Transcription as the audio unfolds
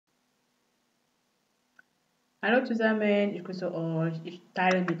Hallo zusammen, ich grüße euch. Ich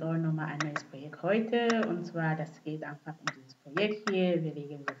teile mit euch nochmal ein neues Projekt heute. Und zwar, das geht einfach um dieses Projekt hier. Wir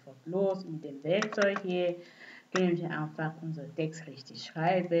legen sofort los mit dem Werkzeug hier. Können wir einfach unseren Text richtig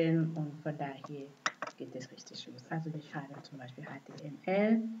schreiben und von daher geht es richtig los. Also wir schreiben zum Beispiel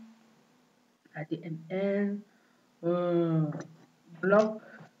HTML, Block,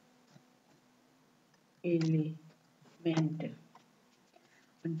 Elemente.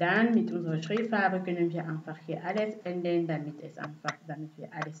 Und dann mit unserer Schriftfarbe können wir einfach hier alles ändern, damit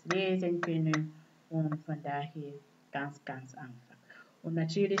wir alles lesen können. Und von daher ganz einfach. Und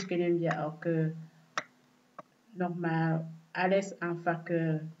natürlich können wir auch nochmal alles einfach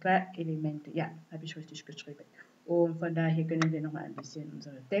Elemente, ja, habe ich richtig geschrieben. Und von daher können wir nochmal ein bisschen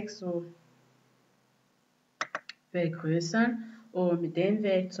unseren Text so vergrößern. Und mit dem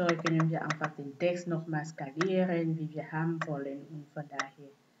Werkzeug können wir einfach den Text nochmal skalieren, wie wir haben wollen. Und von daher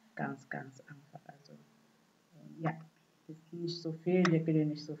ganz einfach. Also ja, ist nicht so viel, wir können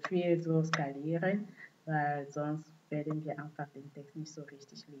nicht so viel so skalieren, weil sonst werden wir einfach den Text nicht so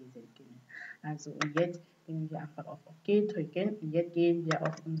richtig lesen können. Also und jetzt können wir einfach auf OK drücken und jetzt gehen wir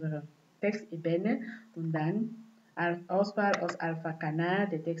auf unsere Textebene und dann Auswahl aus Alpha-Kanal,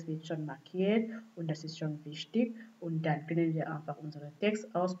 der Text wird schon markiert und das ist schon wichtig und dann können wir einfach unseren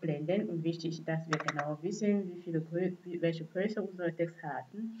Text ausblenden und wichtig ist, dass wir genau wissen, welche Größe unsere Text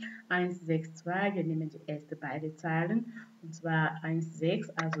hatten. 1,62, wir nehmen die ersten beiden Zahlen und zwar 1,6,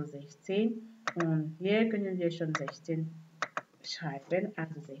 also 16 und hier können wir schon 16 schreiben,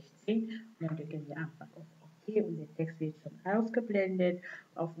 also 16 und dann drücken wir einfach auf OK und der Text wird schon ausgeblendet.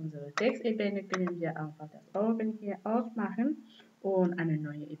 Auf unserer Textebene können wir einfach das Euren hier ausmachen und eine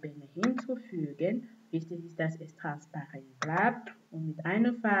neue Ebene hinzufügen. Wichtig ist, dass es transparent bleibt und mit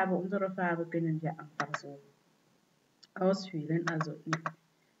einer Farbe, unsere Farbe können wir einfach so ausfüllen, also mit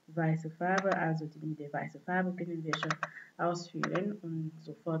weiße Farbe, also mit der weißen Farbe können wir schon ausfüllen und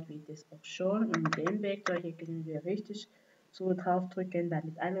sofort wird es auch schon und mit dem Werkzeug hier können wir richtig so drauf drücken,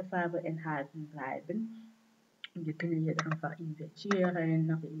 damit alle Farben enthalten bleiben. Und wir können jetzt einfach invertieren.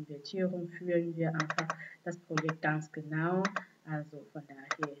 Nach der Invertierung führen wir einfach das Projekt ganz genau. Also von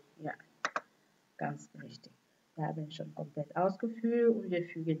daher, ja, ganz richtig. Wir haben schon komplett ausgefüllt und wir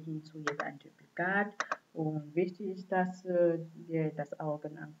fügen hinzu jetzt ein Duplikat. Und wichtig ist, dass wir das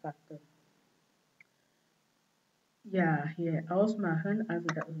Augen einfach hier ausmachen. Also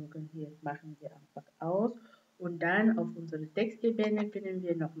das Augen hier machen wir einfach aus. Und dann auf unsere Textebene können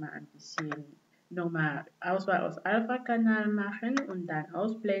wir nochmal ein bisschen Auswahl aus Alpha-Kanal machen und dann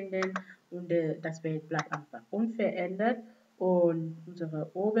ausblenden und das Bild bleibt einfach unverändert. Und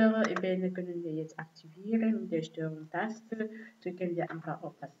unsere obere Ebene können wir jetzt aktivieren und der Steuerung-Taste drücken wir einfach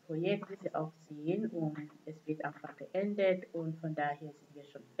auf das Projekt, wie Sie auch sehen und es wird einfach geändert und von daher sind wir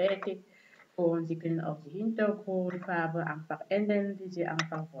schon fertig. Und Sie können auch die Hintergrundfarbe einfach ändern, wie Sie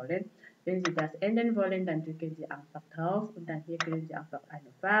einfach wollen. Wenn Sie das ändern wollen, dann drücken Sie einfach drauf und dann hier können Sie einfach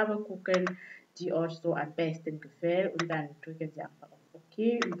eine Farbe gucken, die euch so am besten gefällt und dann drücken Sie einfach auf OK.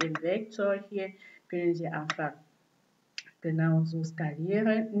 Mit dem Werkzeug hier können Sie einfach genauso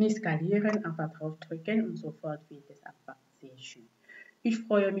skalieren, nicht skalieren, einfach drauf drücken und sofort wird es einfach sehr schön. Ich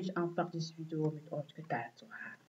freue mich einfach, dieses Video mit euch geteilt zu haben.